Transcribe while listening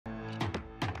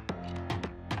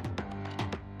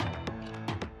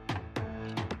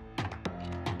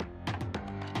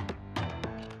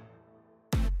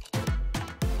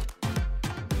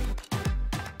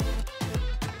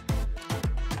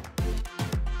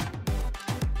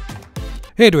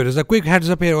Hey traders, a quick heads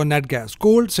up here on nat gas,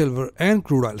 gold, silver and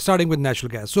crude oil, starting with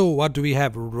natural gas. So what do we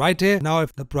have right here? Now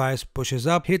if the price pushes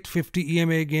up, hit 50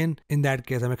 EMA again, in that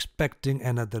case I'm expecting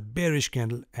another bearish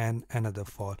candle and another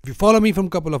fall. If you follow me from a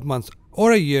couple of months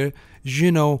or a year,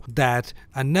 you know that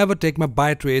I never take my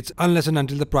buy trades unless and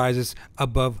until the price is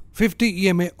above 50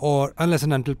 EMA or unless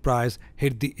and until price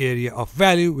hit the area of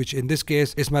value, which in this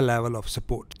case is my level of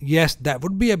support. Yes, that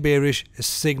would be a bearish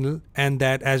signal, and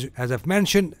that as I've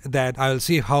mentioned that I will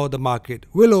see how the market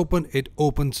will open. It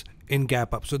opens in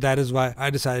gap up, so that is why I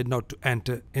decided not to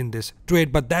enter in this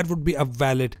trade, but that would be a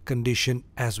valid condition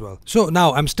as well. So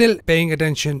now I'm still paying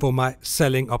attention for my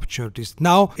selling opportunities.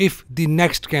 Now if the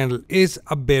next candle is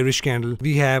a bearish candle,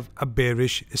 we have a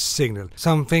bearish signal,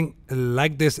 something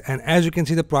like this, and as you can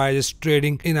see the price is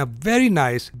trading in a very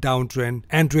nice downtrend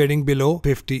and trading below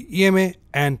 50 EMA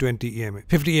and 20 EMA.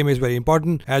 50 EMA is very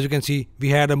important. As you can see,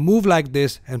 we had a move like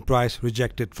this and price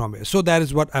rejected from here. So that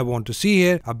is what I want to see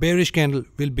here. A bearish candle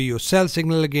will be your sell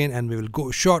signal again, and we will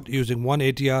go short using 1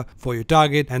 ATR for your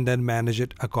target and then manage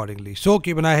it accordingly. So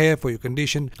keep an eye here for your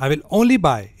condition. I will only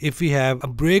buy if we have a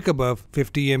break above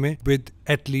 50 EMA with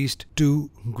at least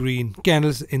 2 green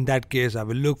candles. In that case, I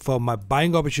will look for my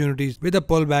buying opportunities with a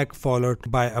pullback followed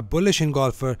by a bullish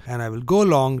engulfer, and I will go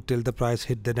long till the price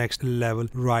hit the next level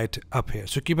right up here.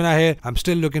 So keep an eye here. I'm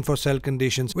still looking for sell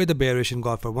conditions with a bearish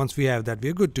engulfer. Once we have that,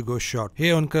 we're good to go short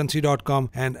here on currency.com.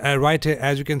 And right here,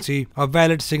 as you can see, a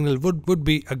valid signal would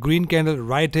be a green candle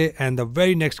right here, and the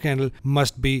very next candle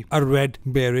must be a red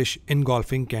bearish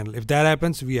engulfing candle. If that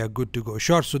happens, we are good to go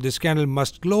short. So this candle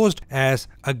must close as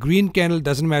a green candle.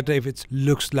 Doesn't matter if it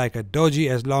looks like a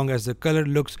doji, as long as the color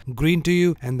looks green to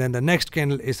you, and then the next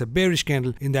candle is a bearish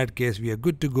candle. In that case, we are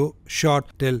good to go short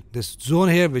till this zone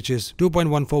here, which is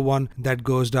 2.141, that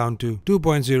goes down to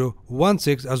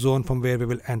 2.016, a zone from where we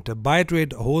will enter buy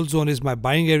trade. The whole zone is my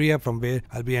buying area from where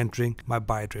I'll be entering my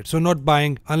buy trade. So not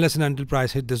buying unless and until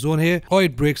price hit the zone here or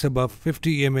it breaks above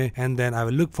 50 EMA, and then I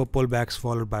will look for pullbacks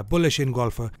followed by bullish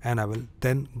engulfer, and I will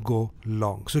then go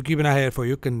long. So keep an eye here for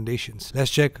your conditions.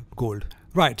 Let's check gold.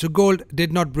 Right, so gold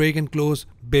did not break and close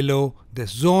below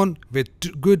this zone with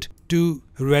good 2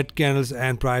 red candles,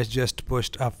 and price just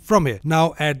pushed up from here.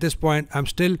 Now at this point, I'm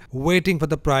still waiting for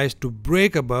the price to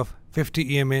break above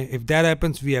 50 EMA. If that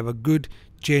happens, we have a good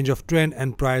change of trend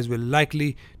and price will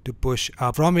likely to push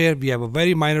up from here. We have a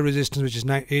very minor resistance, which is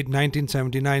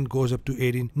 1979, goes up to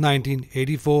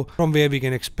 1984, from where we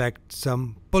can expect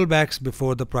some pullbacks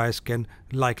before the price can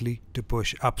likely to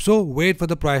push up. So wait for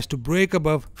the price to break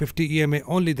above 50 EMA,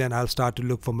 only then I'll start to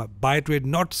look for my buy trade,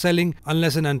 not selling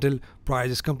unless and until price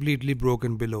is completely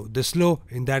broken below this low.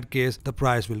 In that case, the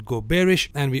price will go bearish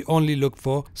and we only look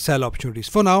for sell opportunities.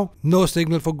 For now, no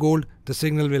signal for gold. The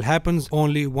signal will happen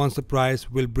only once the price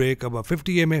will break above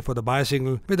 50 EMA for the buy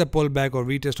signal with a pullback or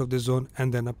retest of this zone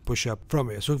and then a push up from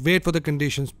here. So wait for the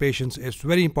conditions. Patience is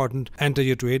very important. Enter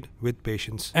your trade with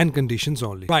patience and conditions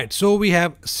only. Right, so we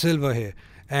have silver here,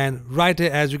 and right here,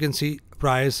 as you can see,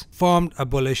 price formed a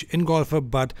bullish engulfer,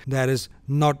 but that is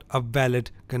not a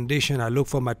valid condition. I look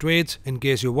for my trades in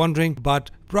case you're wondering, but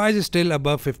price is still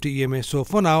above 50 EMA. So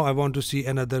for now, I want to see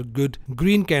another good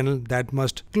green candle that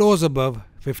must close above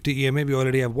 50 EMA. We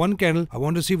already have 1 candle. I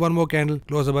want to see 1 more candle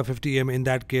close above 50 EMA. In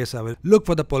that case, I will look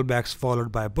for the pullbacks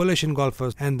followed by bullish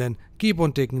engulfers and then keep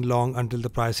on taking long until the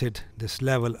price hit this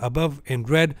level above in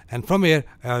red, and from here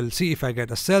I will see if I get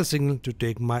a sell signal to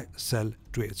take my sell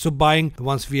trade. So buying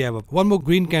once we have 1 more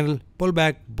green candle,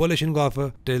 pullback, bullish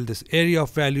engulfer till this area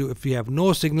of value. If we have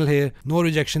no signal here, no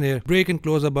rejection here, break and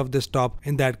close above this top,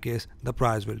 in that case the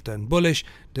price will turn bullish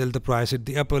till the price hit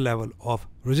the upper level of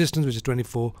resistance, which is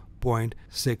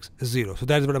 24.60. So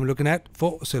that is what I'm looking at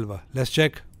for silver. Let's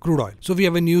check crude oil. So we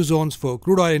have a new zones for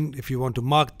crude oil, and if you want to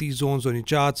mark these zones on your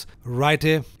charts, right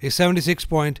here is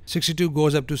 76.62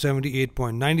 goes up to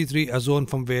 78.93, a zone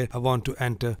from where I want to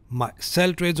enter my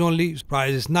sell trades only.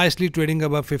 Price is nicely trading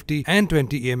above 50 and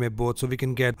 20 EMA both, so we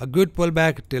can get a good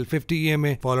pullback till 50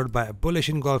 EMA followed by a bullish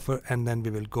engulfer, and then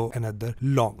we will go another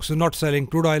long. So not selling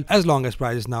crude oil as long as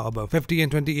price is now above 50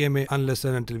 and 20 EMA unless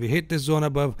and until we hit this zone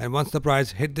above, and once the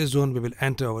price hit this zone, we will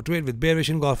enter our trade with bearish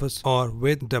engulfers or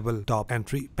with double top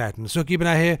entry pattern. So keep an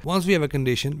eye here. Once we have a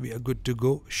condition, we are good to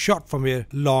go short from here,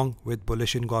 long with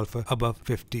bullish engulfer above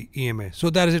 50 EMA. So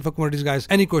that is it for commodities, guys.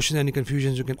 Any questions, any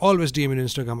confusions, you can always DM me on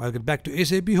Instagram. I'll get back to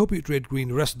ASAP. Hope you trade green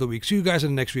the rest of the week. See you guys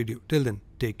in the next video. Till then,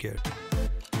 take care.